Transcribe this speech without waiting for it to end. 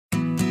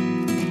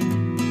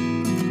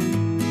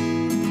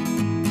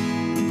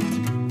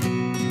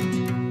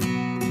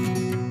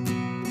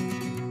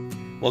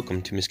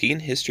Welcome to Muskegon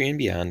History and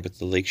Beyond with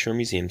the Lakeshore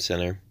Museum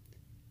Center.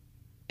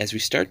 As we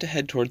start to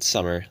head towards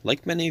summer,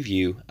 like many of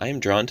you, I am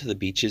drawn to the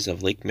beaches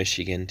of Lake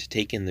Michigan to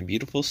take in the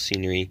beautiful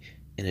scenery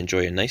and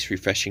enjoy a nice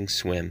refreshing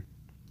swim.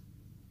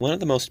 One of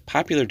the most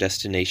popular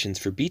destinations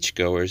for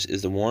beachgoers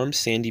is the warm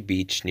sandy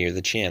beach near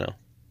the channel.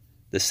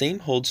 The same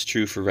holds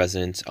true for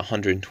residents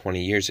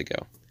 120 years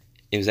ago.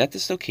 It was at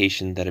this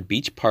location that a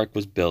beach park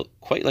was built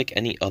quite like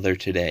any other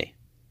today.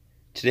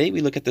 Today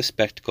we look at the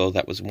spectacle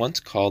that was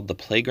once called the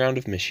Playground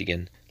of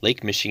Michigan,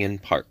 Lake Michigan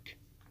Park.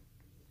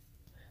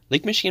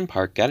 Lake Michigan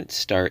Park got its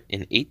start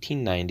in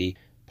 1890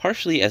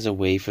 partially as a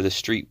way for the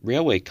Street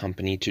Railway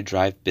Company to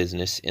drive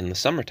business in the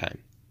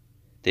summertime.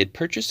 They had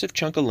purchased a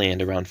chunk of land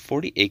around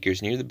 40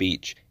 acres near the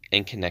beach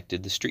and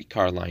connected the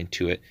streetcar line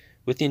to it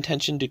with the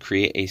intention to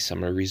create a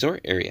summer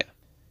resort area.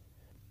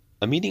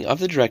 A meeting of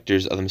the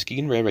directors of the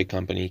Muskegon Railway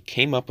Company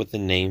came up with the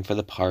name for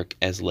the park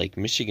as Lake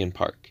Michigan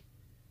Park.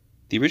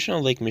 The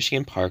original Lake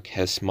Michigan Park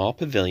has a small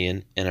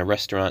pavilion and a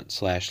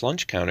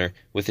restaurant/lunch counter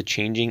with a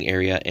changing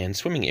area and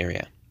swimming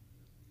area.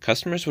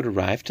 Customers would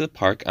arrive to the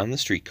park on the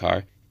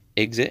streetcar,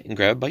 exit and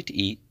grab a bite to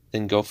eat,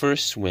 then go for a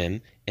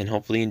swim and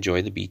hopefully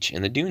enjoy the beach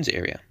and the dunes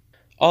area.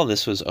 All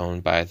this was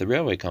owned by the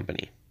railway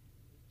company.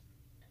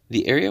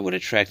 The area would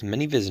attract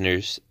many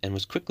visitors and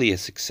was quickly a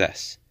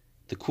success.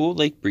 The cool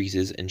lake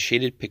breezes and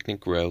shaded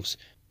picnic groves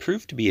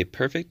proved to be a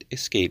perfect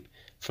escape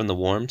from the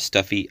warm,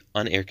 stuffy,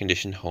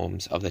 unair-conditioned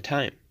homes of the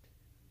time.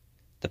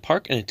 The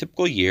park in a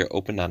typical year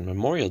opened on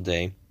Memorial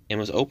Day and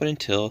was open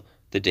until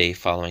the day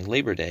following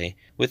Labor Day,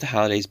 with the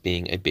holidays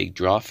being a big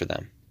draw for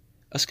them,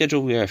 a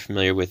schedule we are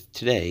familiar with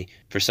today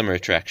for summer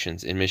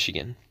attractions in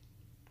Michigan.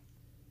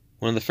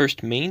 One of the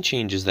first main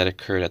changes that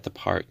occurred at the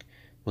park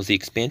was the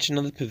expansion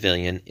of the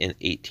pavilion in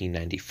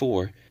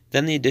 1894,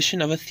 then the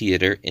addition of a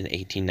theater in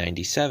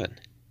 1897.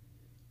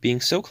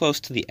 Being so close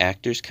to the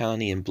Actors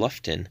Colony in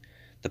Bluffton,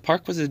 the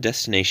park was a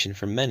destination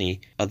for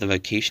many of the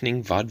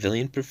vacationing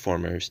vaudevillian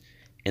performers,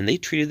 and they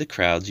treated the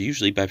crowds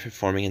usually by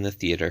performing in the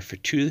theater for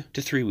 2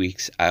 to 3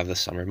 weeks out of the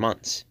summer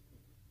months.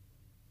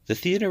 The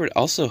theater would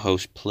also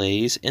host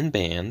plays and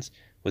bands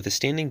with a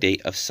standing date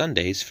of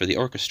Sundays for the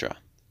orchestra.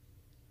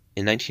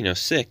 In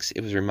 1906, it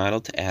was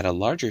remodeled to add a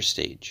larger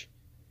stage.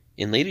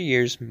 In later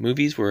years,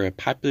 movies were a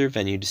popular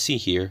venue to see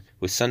here,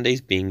 with Sundays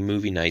being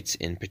movie nights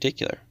in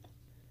particular.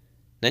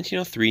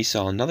 1903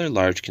 saw another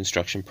large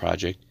construction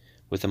project,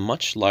 with a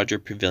much larger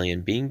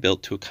pavilion being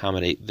built to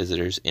accommodate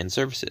visitors and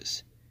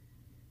services.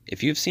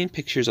 If you have seen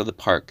pictures of the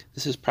park,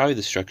 this is probably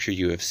the structure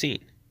you have seen.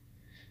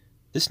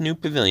 This new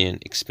pavilion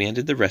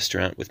expanded the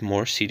restaurant with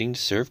more seating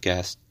to serve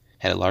guests,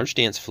 had a large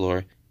dance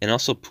floor, and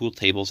also pool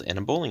tables and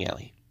a bowling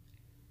alley.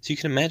 So you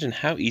can imagine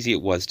how easy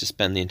it was to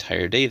spend the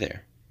entire day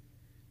there.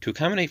 To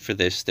accommodate for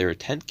this, there were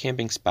tent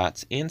camping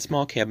spots and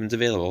small cabins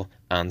available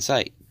on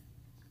site.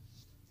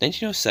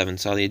 1907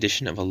 saw the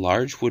addition of a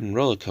large wooden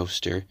roller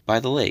coaster by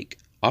the lake,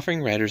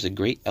 offering riders a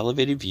great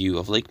elevated view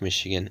of Lake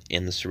Michigan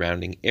and the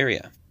surrounding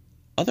area.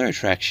 Other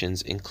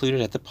attractions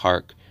included at the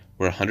park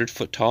were a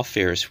 100-foot-tall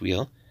Ferris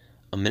wheel,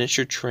 a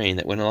miniature train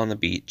that went along the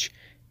beach,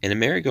 and a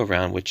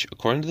merry-go-round which,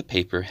 according to the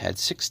paper, had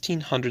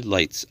 1,600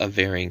 lights of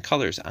varying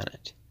colors on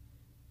it.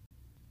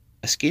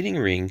 A skating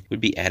ring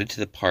would be added to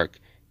the park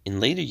in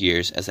later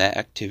years as that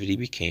activity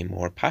became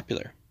more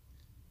popular.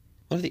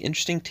 One of the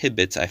interesting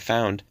tidbits I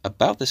found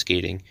about the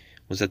skating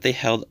was that they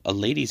held a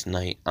ladies'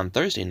 night on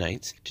Thursday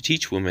nights to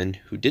teach women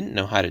who didn't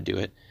know how to do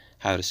it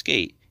how to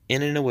skate,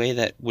 and in a way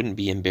that wouldn't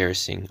be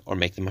embarrassing or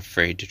make them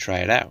afraid to try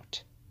it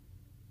out.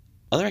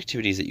 Other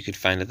activities that you could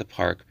find at the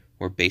park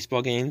were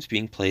baseball games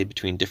being played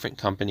between different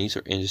companies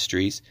or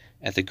industries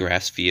at the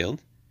grass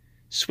field,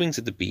 swings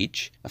at the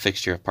beach, a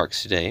fixture of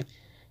parks today,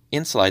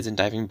 and slides and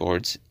diving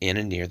boards in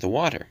and near the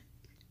water.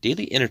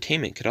 Daily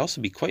entertainment could also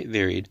be quite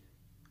varied,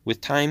 with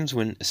times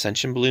when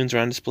ascension balloons were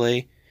on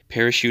display,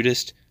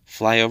 parachutists,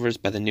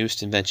 flyovers by the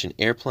newest invention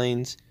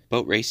airplanes,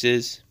 boat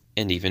races,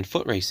 and even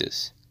foot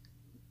races.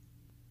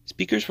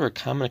 Speakers were a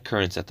common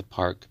occurrence at the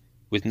park,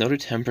 with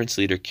noted temperance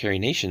leader Carrie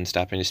Nation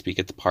stopping to speak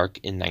at the park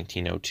in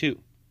 1902.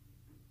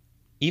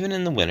 Even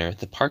in the winter,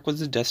 the park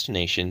was a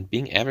destination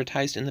being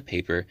advertised in the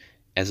paper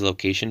as a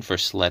location for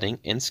sledding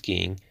and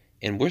skiing,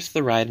 and worth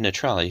the ride in a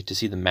trolley to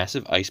see the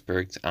massive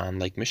icebergs on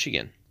Lake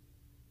Michigan.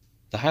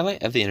 The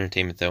highlight of the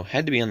entertainment, though,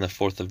 had to be on the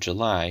 4th of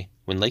July,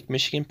 when Lake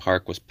Michigan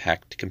Park was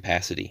packed to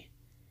capacity.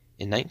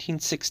 In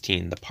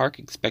 1916, the park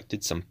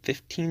expected some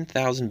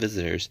 15,000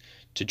 visitors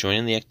to join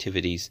in the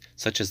activities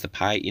such as the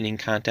pie-eating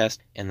contest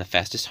and the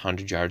fastest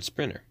 100-yard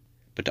sprinter,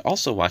 but to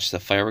also watch the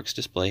fireworks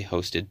display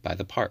hosted by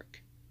the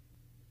park.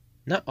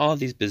 Not all of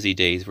these busy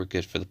days were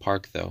good for the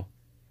park, though.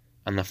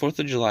 On the 4th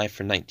of July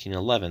for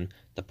 1911,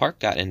 the park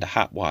got into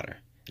hot water,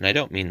 and I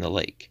don't mean the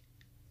lake.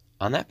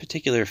 On that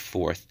particular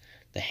 4th,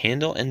 the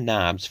handle and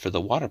knobs for the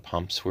water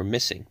pumps were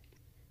missing.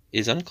 It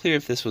is unclear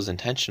if this was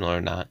intentional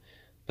or not,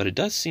 but it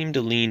does seem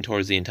to lean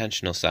towards the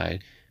intentional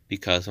side,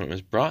 because when it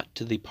was brought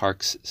to the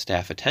park's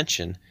staff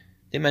attention,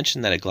 they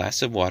mentioned that a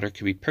glass of water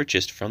could be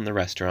purchased from the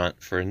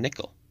restaurant for a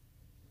nickel.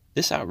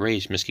 This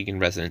outraged Muskegon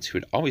residents who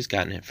had always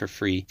gotten it for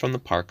free from the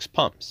park's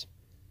pumps.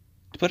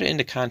 To put it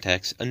into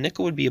context, a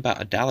nickel would be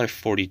about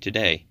 $1.40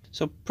 today,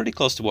 so pretty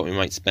close to what we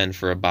might spend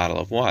for a bottle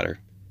of water.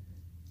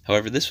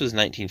 However, this was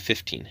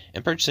 1915,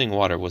 and purchasing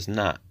water was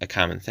not a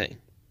common thing.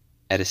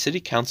 At a city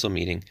council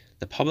meeting,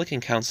 the public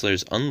and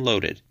councilors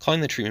unloaded,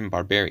 calling the treatment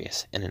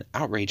barbarous and an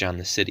outrage on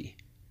the city.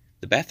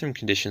 The bathroom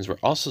conditions were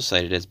also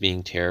cited as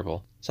being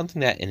terrible,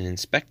 something that an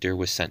inspector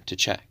was sent to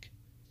check.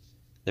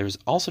 There was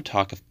also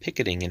talk of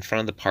picketing in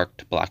front of the park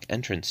to block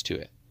entrance to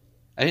it.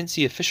 I didn't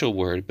see official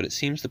word, but it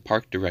seems the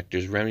park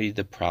directors remedied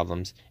the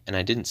problems, and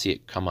I didn't see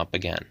it come up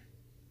again.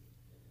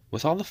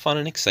 With all the fun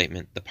and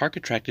excitement, the park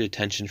attracted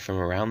attention from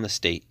around the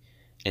state,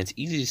 and it's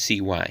easy to see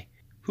why.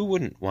 Who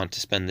wouldn't want to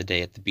spend the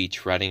day at the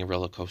beach riding a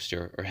roller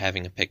coaster or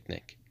having a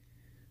picnic?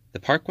 The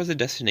park was a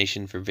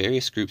destination for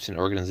various groups and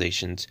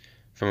organizations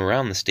from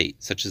around the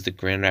state, such as the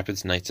Grand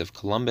Rapids Knights of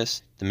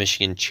Columbus, the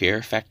Michigan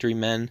Chair Factory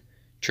Men,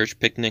 church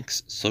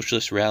picnics,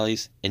 socialist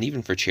rallies, and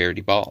even for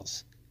charity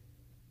balls.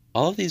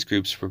 All of these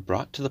groups were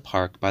brought to the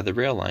park by the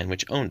rail line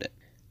which owned it.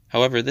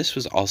 However, this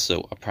was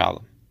also a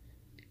problem.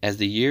 As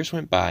the years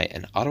went by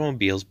and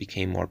automobiles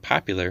became more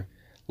popular,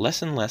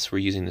 less and less were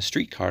using the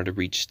streetcar to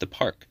reach the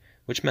park,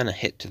 which meant a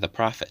hit to the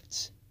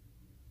profits.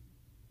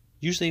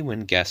 Usually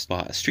when guests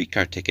bought a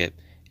streetcar ticket,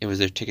 it was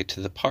their ticket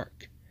to the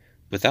park.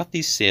 Without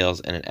these sales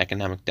and an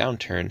economic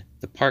downturn,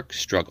 the park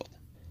struggled.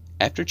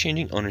 After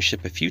changing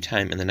ownership a few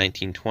times in the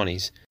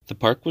 1920s, the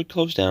park would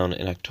close down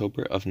in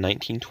October of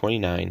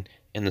 1929,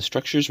 and the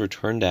structures were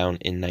torn down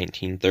in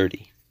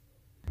 1930.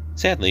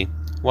 Sadly,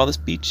 while this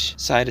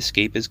beachside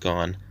escape is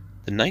gone,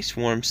 the nice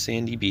warm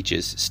sandy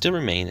beaches still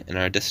remain and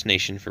are a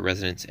destination for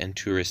residents and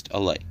tourists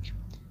alike.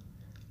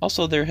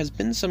 Also, there has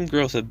been some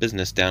growth of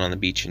business down on the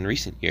beach in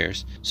recent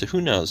years, so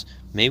who knows,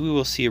 maybe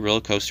we'll see a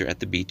roller coaster at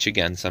the beach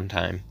again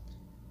sometime.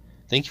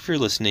 Thank you for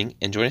listening,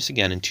 and join us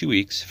again in 2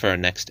 weeks for our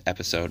next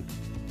episode.